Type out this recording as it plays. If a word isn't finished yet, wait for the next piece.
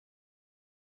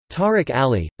Tariq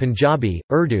Ali, Punjabi,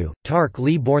 Urdu, Tariq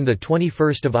Ali, born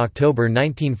 21 October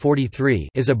 1943,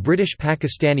 is a British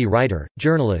Pakistani writer,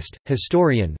 journalist,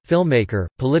 historian, filmmaker,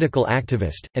 political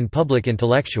activist, and public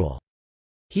intellectual.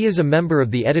 He is a member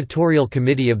of the editorial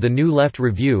committee of the New Left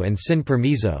Review and Sin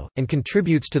Permiso, and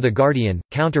contributes to The Guardian,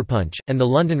 Counterpunch, and the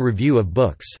London Review of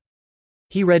Books.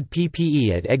 He read PPE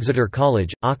at Exeter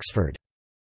College, Oxford.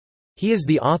 He is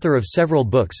the author of several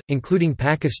books, including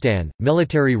Pakistan,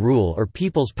 Military Rule or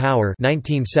People's Power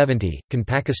 1970, Can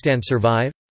Pakistan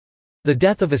Survive? The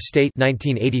Death of a State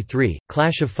 1983,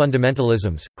 Clash of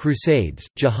Fundamentalisms, Crusades,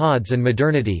 Jihads and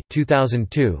Modernity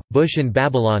 2002, Bush in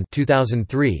Babylon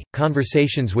 2003,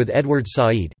 Conversations with Edward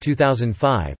Said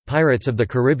 2005, Pirates of the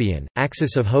Caribbean,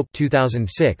 Axis of Hope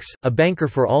 2006, A Banker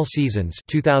for All Seasons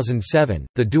 2007,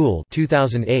 The Duel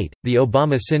 2008, The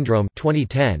Obama Syndrome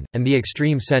 2010, and The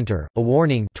Extreme Center, A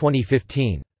Warning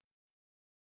 2015.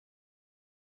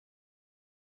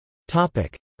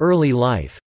 Early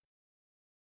life.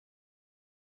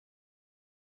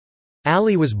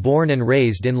 Ali was born and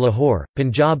raised in Lahore,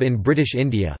 Punjab in British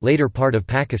India, later part of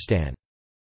Pakistan.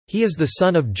 He is the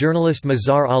son of journalist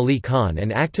Mazhar Ali Khan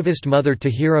and activist mother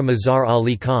Tahira Mazhar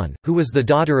Ali Khan, who was the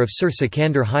daughter of Sir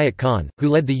Sikandar Hayat Khan, who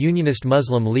led the Unionist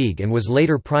Muslim League and was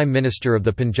later Prime Minister of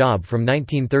the Punjab from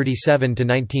 1937 to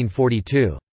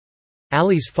 1942.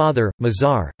 Ali's father,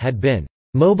 Mazhar, had been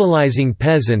mobilizing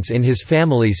peasants in his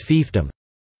family's fiefdom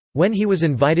when he was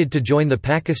invited to join the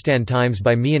Pakistan Times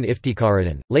by Mian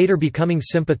Iftikharuddin, later becoming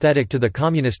sympathetic to the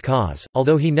communist cause.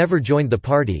 Although he never joined the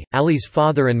party, Ali's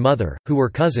father and mother, who were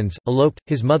cousins, eloped.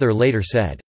 His mother later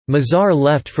said, "Mazhar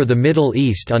left for the Middle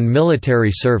East on military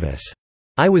service.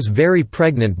 I was very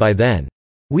pregnant by then.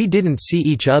 We didn't see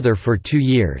each other for 2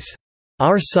 years.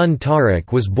 Our son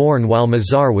Tariq was born while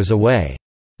Mazhar was away.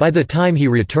 By the time he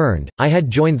returned, I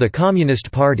had joined the Communist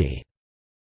Party.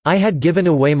 I had given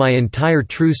away my entire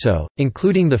trousseau,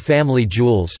 including the family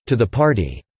jewels, to the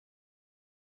party."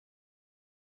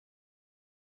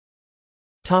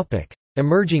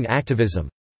 Emerging activism.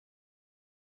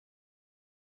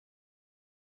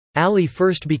 Ali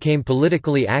first became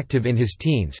politically active in his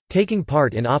teens, taking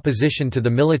part in opposition to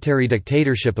the military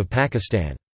dictatorship of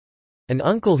Pakistan. An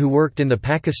uncle who worked in the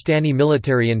Pakistani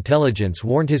military intelligence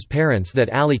warned his parents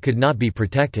that Ali could not be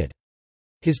protected.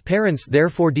 His parents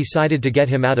therefore decided to get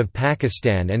him out of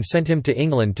Pakistan and sent him to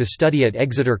England to study at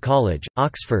Exeter College,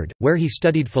 Oxford, where he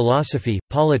studied philosophy,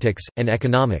 politics, and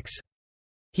economics.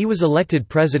 He was elected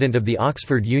president of the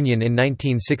Oxford Union in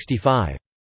 1965.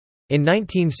 In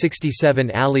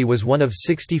 1967 Ali was one of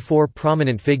 64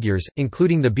 prominent figures,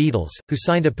 including the Beatles, who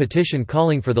signed a petition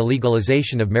calling for the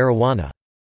legalization of marijuana.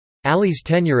 Ali's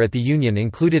tenure at the Union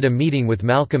included a meeting with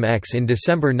Malcolm X in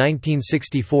December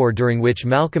 1964 during which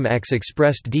Malcolm X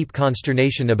expressed deep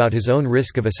consternation about his own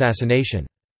risk of assassination.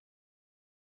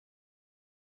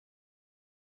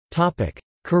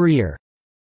 Career.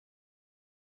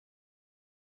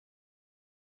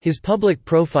 His public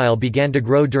profile began to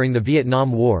grow during the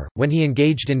Vietnam War, when he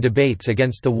engaged in debates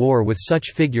against the war with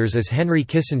such figures as Henry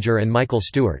Kissinger and Michael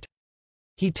Stewart.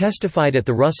 He testified at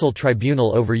the Russell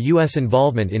Tribunal over U.S.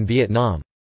 involvement in Vietnam.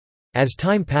 As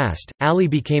time passed, Ali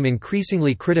became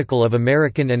increasingly critical of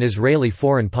American and Israeli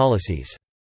foreign policies.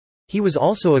 He was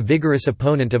also a vigorous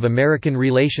opponent of American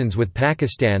relations with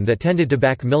Pakistan that tended to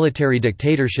back military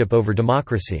dictatorship over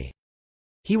democracy.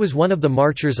 He was one of the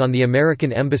marchers on the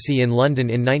American Embassy in London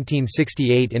in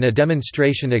 1968 in a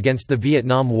demonstration against the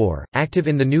Vietnam War. Active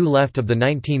in the New Left of the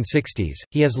 1960s,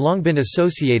 he has long been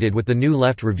associated with the New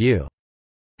Left Review.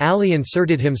 Ali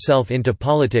inserted himself into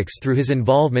politics through his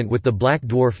involvement with the Black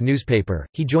Dwarf newspaper.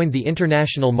 He joined the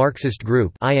International Marxist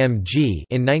Group (IMG)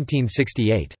 in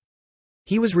 1968.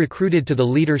 He was recruited to the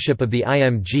leadership of the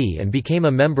IMG and became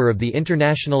a member of the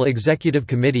International Executive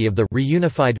Committee of the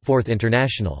reunified Fourth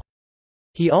International.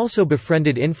 He also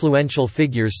befriended influential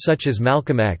figures such as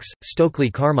Malcolm X,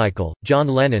 Stokely Carmichael, John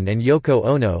Lennon and Yoko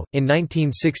Ono. In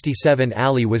 1967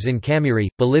 Ali was in Camiri,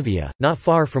 Bolivia, not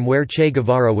far from where Che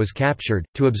Guevara was captured,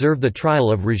 to observe the trial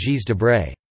of Regis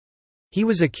Debray. He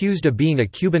was accused of being a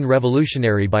Cuban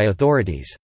revolutionary by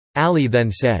authorities. Ali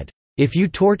then said, "If you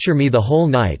torture me the whole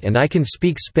night and I can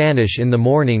speak Spanish in the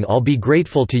morning, I'll be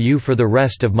grateful to you for the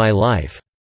rest of my life."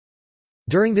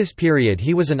 During this period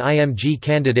he was an IMG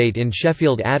candidate in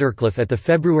Sheffield Addercliffe at the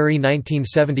February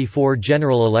 1974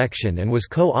 general election and was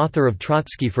co-author of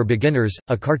Trotsky for Beginners,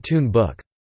 a cartoon book.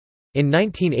 In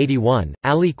 1981,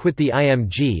 Ali quit the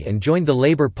IMG and joined the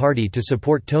Labour Party to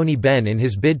support Tony Benn in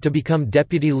his bid to become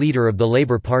deputy leader of the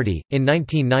Labour Party. In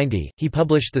 1990, he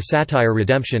published the satire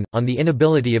Redemption, on the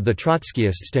inability of the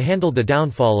Trotskyists to handle the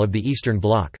downfall of the Eastern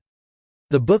Bloc.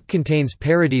 The book contains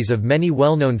parodies of many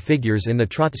well-known figures in the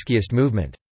Trotskyist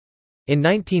movement. In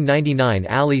 1999,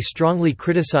 Ali strongly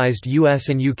criticized US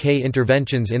and UK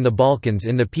interventions in the Balkans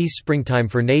in the peace springtime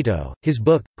for NATO. His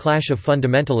book, Clash of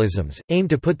Fundamentalisms, aimed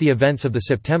to put the events of the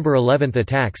September 11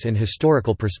 attacks in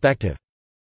historical perspective.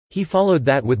 He followed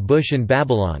that with Bush in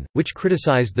Babylon, which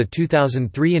criticized the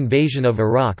 2003 invasion of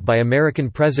Iraq by American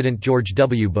President George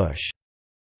W. Bush.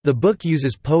 The book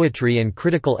uses poetry and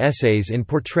critical essays in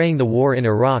portraying the war in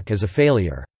Iraq as a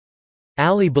failure.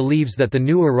 Ali believes that the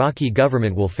new Iraqi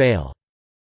government will fail.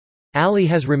 Ali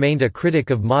has remained a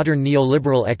critic of modern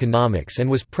neoliberal economics and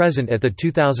was present at the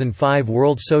 2005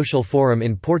 World Social Forum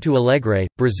in Porto Alegre,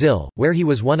 Brazil, where he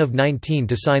was one of 19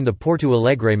 to sign the Porto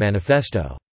Alegre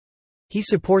Manifesto. He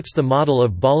supports the model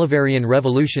of Bolivarian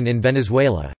revolution in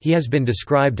Venezuela. He has been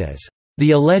described as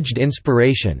the alleged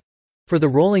inspiration for the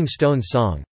Rolling Stones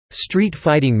song, Street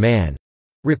Fighting Man,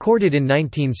 recorded in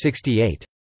 1968.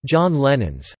 John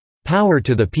Lennon's Power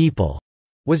to the People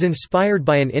was inspired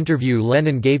by an interview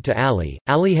Lennon gave to Ali.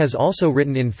 Ali has also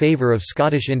written in favour of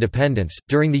Scottish independence.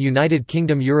 During the United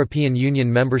Kingdom European Union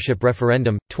membership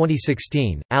referendum,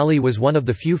 2016, Ali was one of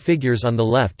the few figures on the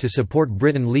left to support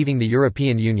Britain leaving the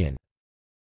European Union.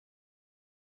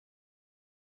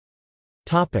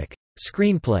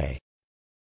 Screenplay.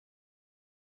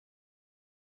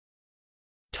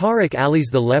 Tariq Ali's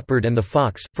The Leopard and the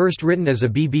Fox, first written as a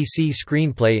BBC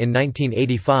screenplay in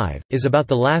 1985, is about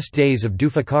the last days of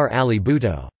Zulfikar Ali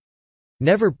Bhutto.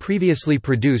 Never previously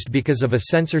produced because of a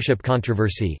censorship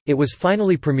controversy, it was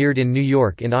finally premiered in New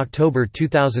York in October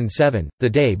 2007, the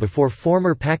day before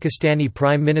former Pakistani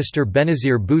Prime Minister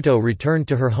Benazir Bhutto returned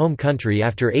to her home country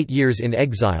after 8 years in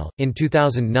exile. In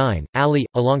 2009, Ali,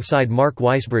 alongside Mark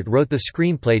Weisbrot, wrote the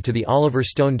screenplay to the Oliver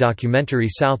Stone documentary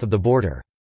South of the Border.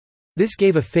 This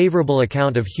gave a favorable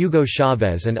account of Hugo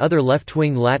Chavez and other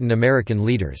left-wing Latin American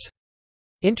leaders.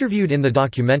 Interviewed in the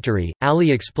documentary, Ali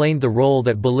explained the role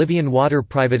that Bolivian water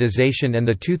privatization and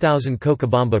the 2000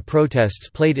 Cochabamba protests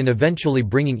played in eventually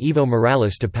bringing Evo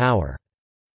Morales to power.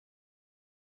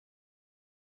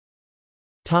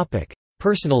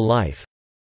 Personal life.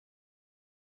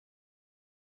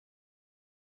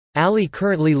 Ali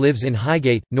currently lives in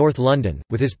Highgate, North London,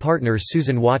 with his partner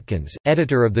Susan Watkins,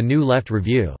 editor of the New Left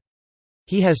Review.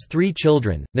 He has 3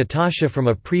 children, Natasha from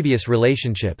a previous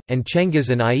relationship, and Cengiz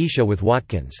and Aisha with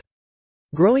Watkins.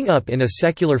 Growing up in a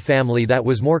secular family that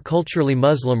was more culturally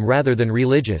Muslim rather than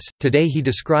religious, today he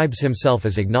describes himself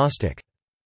as agnostic.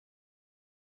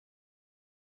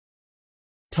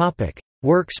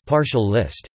 Works partial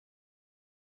list.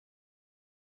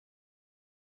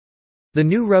 The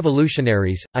New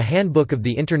Revolutionaries, A Handbook of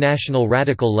the International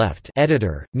Radical Left,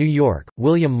 editor, New York,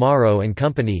 William Morrow and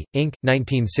Company, Inc.,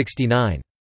 1969.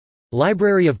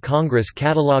 Library of Congress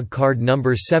Catalog Card No.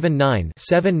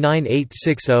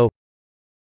 79-79860.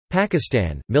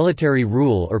 Pakistan, Military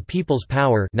Rule or People's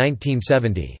Power,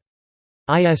 1970.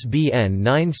 ISBN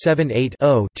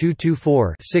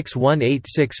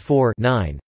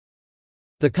 978-0-224-61864-9.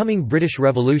 The Coming British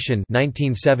Revolution,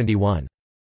 1971.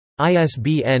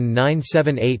 ISBN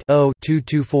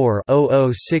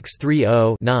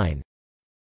 978-0-224-00630-9.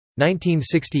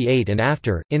 1968 and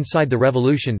After, Inside the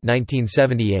Revolution,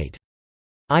 1978.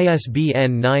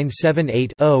 ISBN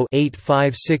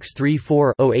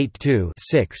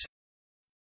 978-0-85634-082-6.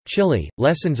 Chile,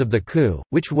 Lessons of the Coup,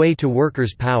 Which Way to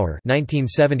Workers' Power,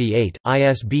 1978.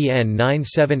 ISBN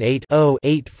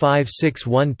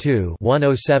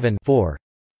 978-0-85612-107-4.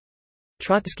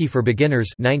 Trotsky for Beginners,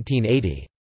 1980.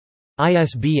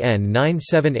 ISBN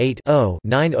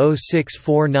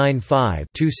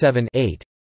 978-0-906495-27-8.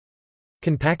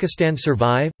 Can Pakistan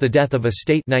Survive? The Death of a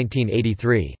State,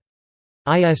 1983.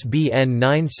 ISBN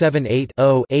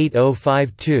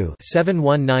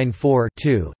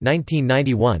 978-0-8052-7194-2,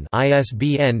 1991.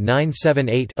 ISBN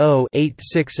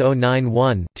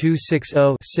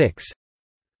 978-0-86091-260-6.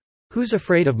 Who's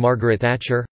Afraid of Margaret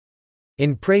Thatcher?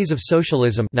 In Praise of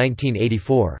Socialism,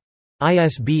 1984.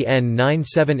 ISBN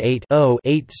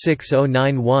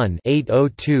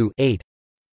 978-0-86091-802-8.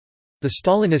 The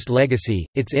Stalinist Legacy,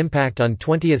 Its Impact on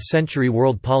Twentieth-Century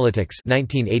World Politics,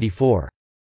 1984.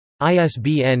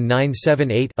 ISBN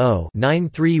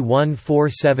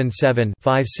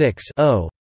 978-0-931477-56-0.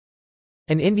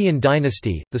 An Indian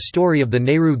Dynasty, The Story of the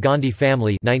Nehru-Gandhi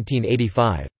Family,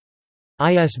 1985.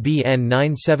 ISBN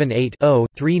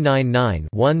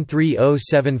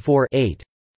 978-0-399-13074-8.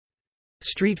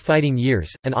 Street Fighting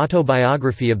Years, An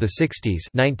Autobiography of the 60s,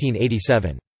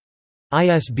 1987.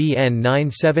 ISBN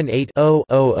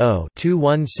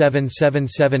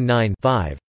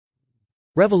 978-0-00-217779-5.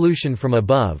 Revolution from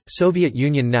Above, Soviet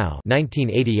Union Now,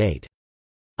 1988.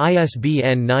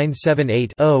 ISBN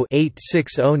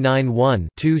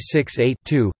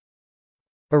 978-0-86091-268-2.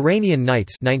 Iranian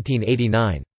Nights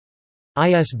 1989.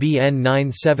 ISBN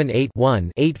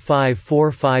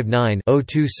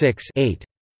 978-1-85459-026-8.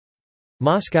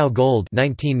 Moscow Gold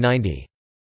 1990.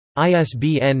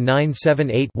 ISBN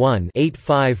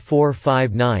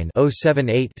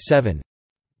 978-1-85459-078-7.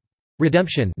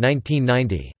 Redemption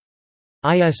 1990.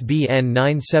 ISBN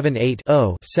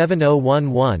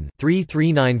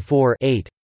 978-0-7011-3394-8.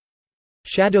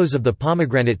 Shadows of the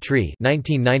Pomegranate Tree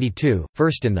 1992,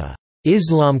 first in the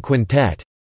Islam Quintet.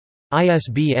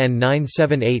 ISBN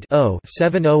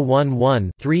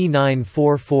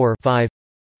 978-0-7011-3944-5.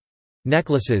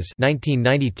 Necklaces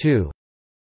 1992.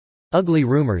 Ugly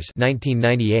Rumors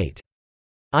 1998.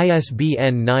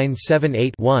 ISBN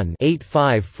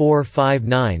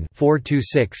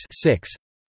 978-1-85459-426-6.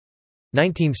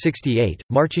 1968,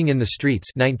 Marching in the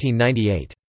Streets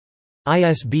 1998.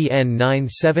 ISBN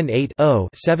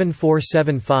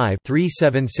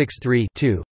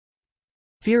 978-0-7475-3763-2.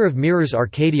 Fear of Mirrors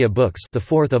Arcadia Books, the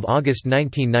 4th of August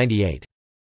 1998.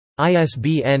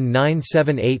 ISBN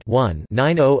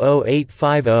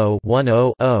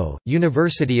 978-1-900850-10-0.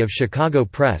 University of Chicago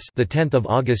Press, the 10th of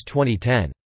August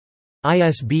 2010.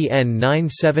 ISBN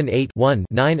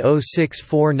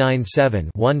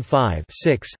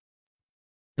 978-1-906497-15-6.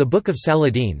 The Book of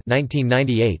Saladin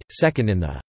 1998, second in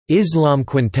the Islam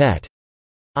Quintet.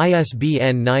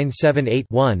 ISBN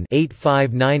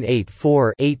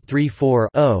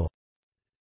 978-1-85984-834-0.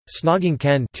 Snogging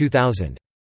Ken 2000.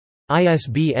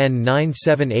 ISBN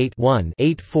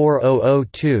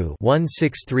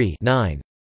 978-1-84002-163-9.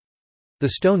 The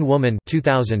Stone Woman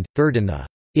 2000, third in the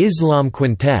Islam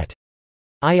Quintet.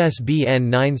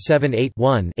 ISBN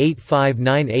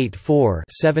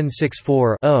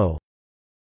 978-1-85984-764-0.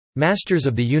 Masters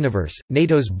of the Universe,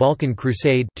 NATO's Balkan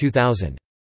Crusade 2000.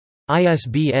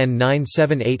 ISBN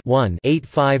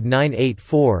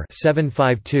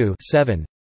 978-1-85984-752-7.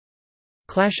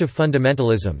 Clash of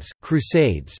Fundamentalisms,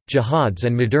 Crusades, Jihads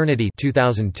and Modernity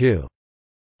 2002.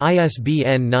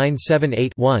 ISBN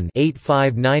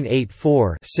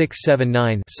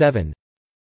 978-1-85984-679-7.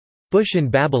 Bush in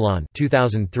Babylon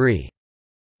 2003.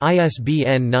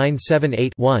 ISBN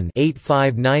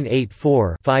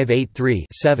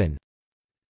 978-1-85984-583-7.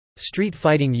 Street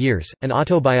Fighting Years, An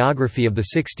Autobiography of the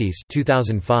 60s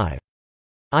 2005.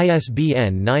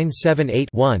 ISBN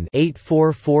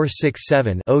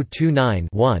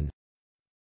 978-1-84467-029-1.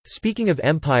 Speaking of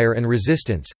Empire and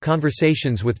Resistance,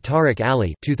 Conversations with Tariq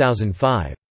Ali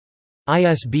 2005.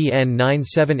 ISBN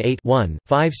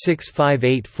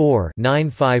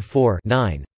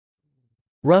 978-1-56584-954-9.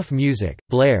 Rough Music,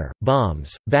 Blair,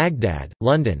 Bombs, Baghdad,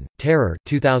 London, Terror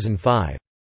 2005.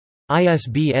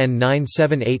 ISBN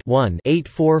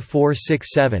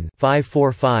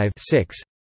 978-1-84467-545-6.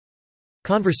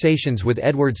 Conversations with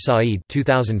Edward Said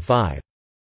 2005.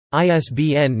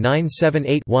 ISBN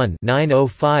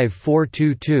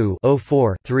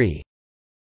 978-1-905422-04-3.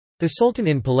 The Sultan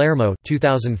in Palermo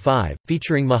 2005,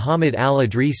 featuring Muhammad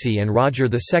al-Idrisi and Roger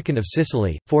II of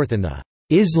Sicily, fourth in the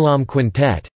Islam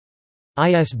Quintet.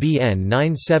 ISBN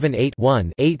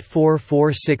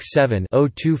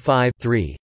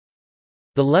 978-1-84467-025-3.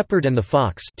 The Leopard and the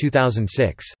Fox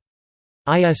 2006.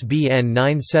 ISBN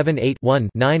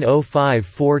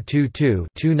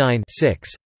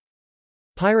 978-1-905422-29-6.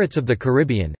 Pirates of the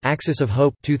Caribbean, Axis of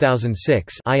Hope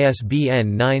 2006.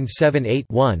 ISBN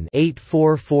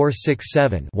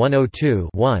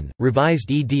 978-1-84467-102-1, revised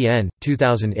EDN,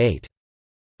 2008.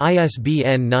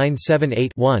 ISBN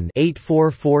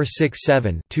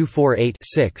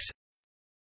 978-1-84467-248-6.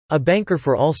 A Banker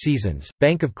for All Seasons,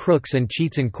 Bank of Crooks and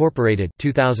Cheats Incorporated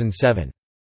 2007.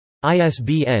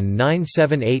 ISBN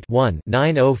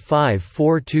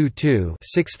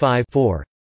 978-1-905422-65-4.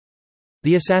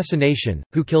 The Assassination,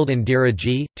 Who Killed Indira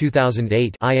G?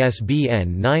 2008.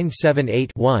 ISBN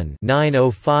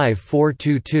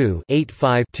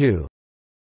 978-1-905422-85-2.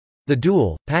 The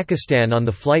Duel, Pakistan on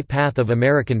the Flight Path of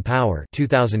American Power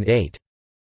 2008.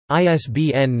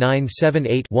 ISBN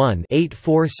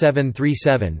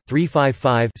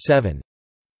 978-1-84737-355-7.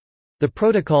 The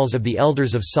Protocols of the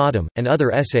Elders of Sodom, and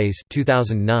Other Essays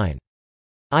 2009.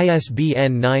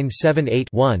 ISBN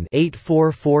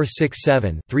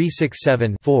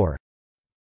 978-1-84467-367-4.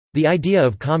 The Idea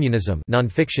of Communism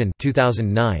Nonfiction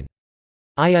 2009.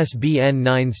 ISBN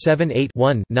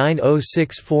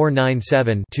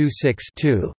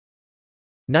 978-1-906497-26-2.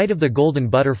 Night of the Golden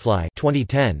Butterfly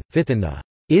 2010, fifth in the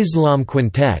Islam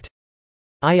Quintet.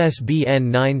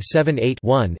 ISBN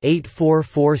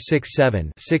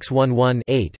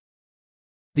 978-1-84467-611-8.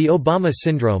 The Obama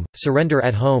Syndrome, Surrender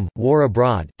at Home, War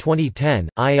Abroad 2010,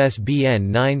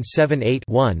 ISBN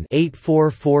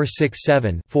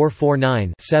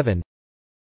 978-1-84467-449-7.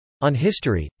 On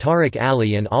History, Tariq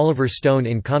Ali and Oliver Stone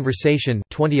in Conversation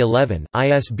 2011,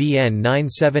 ISBN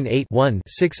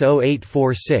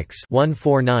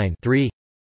 978-1-60846-149-3.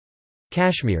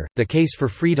 Kashmir, The Case for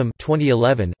Freedom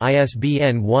 2011,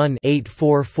 ISBN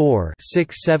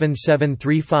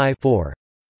 1-844-67735-4.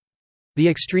 The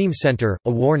Extreme Center,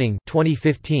 A Warning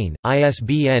 2015,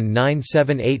 ISBN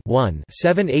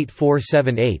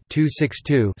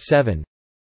 978-1-78478-262-7.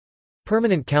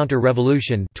 Permanent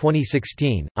Counter-Revolution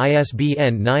 2016,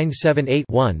 ISBN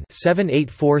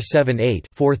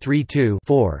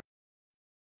 978-1-78478-432-4.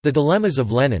 The Dilemmas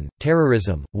of Lenin,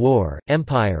 Terrorism, War,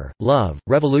 Empire, Love,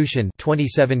 Revolution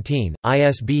 2017,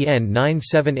 ISBN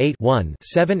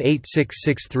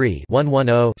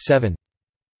 978-1-78663-110-7.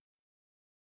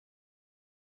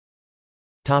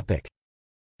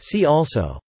 See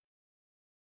also: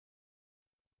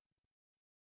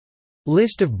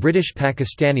 List of British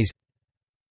Pakistanis.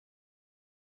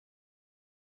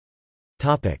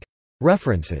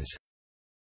 References.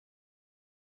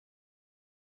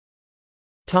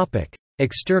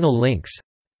 External links.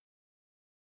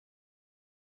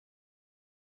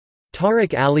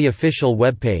 Tariq Ali official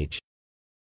webpage.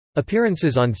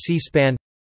 Appearances on C-SPAN.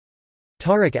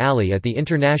 Tariq Ali at the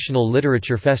International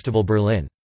Literature Festival Berlin.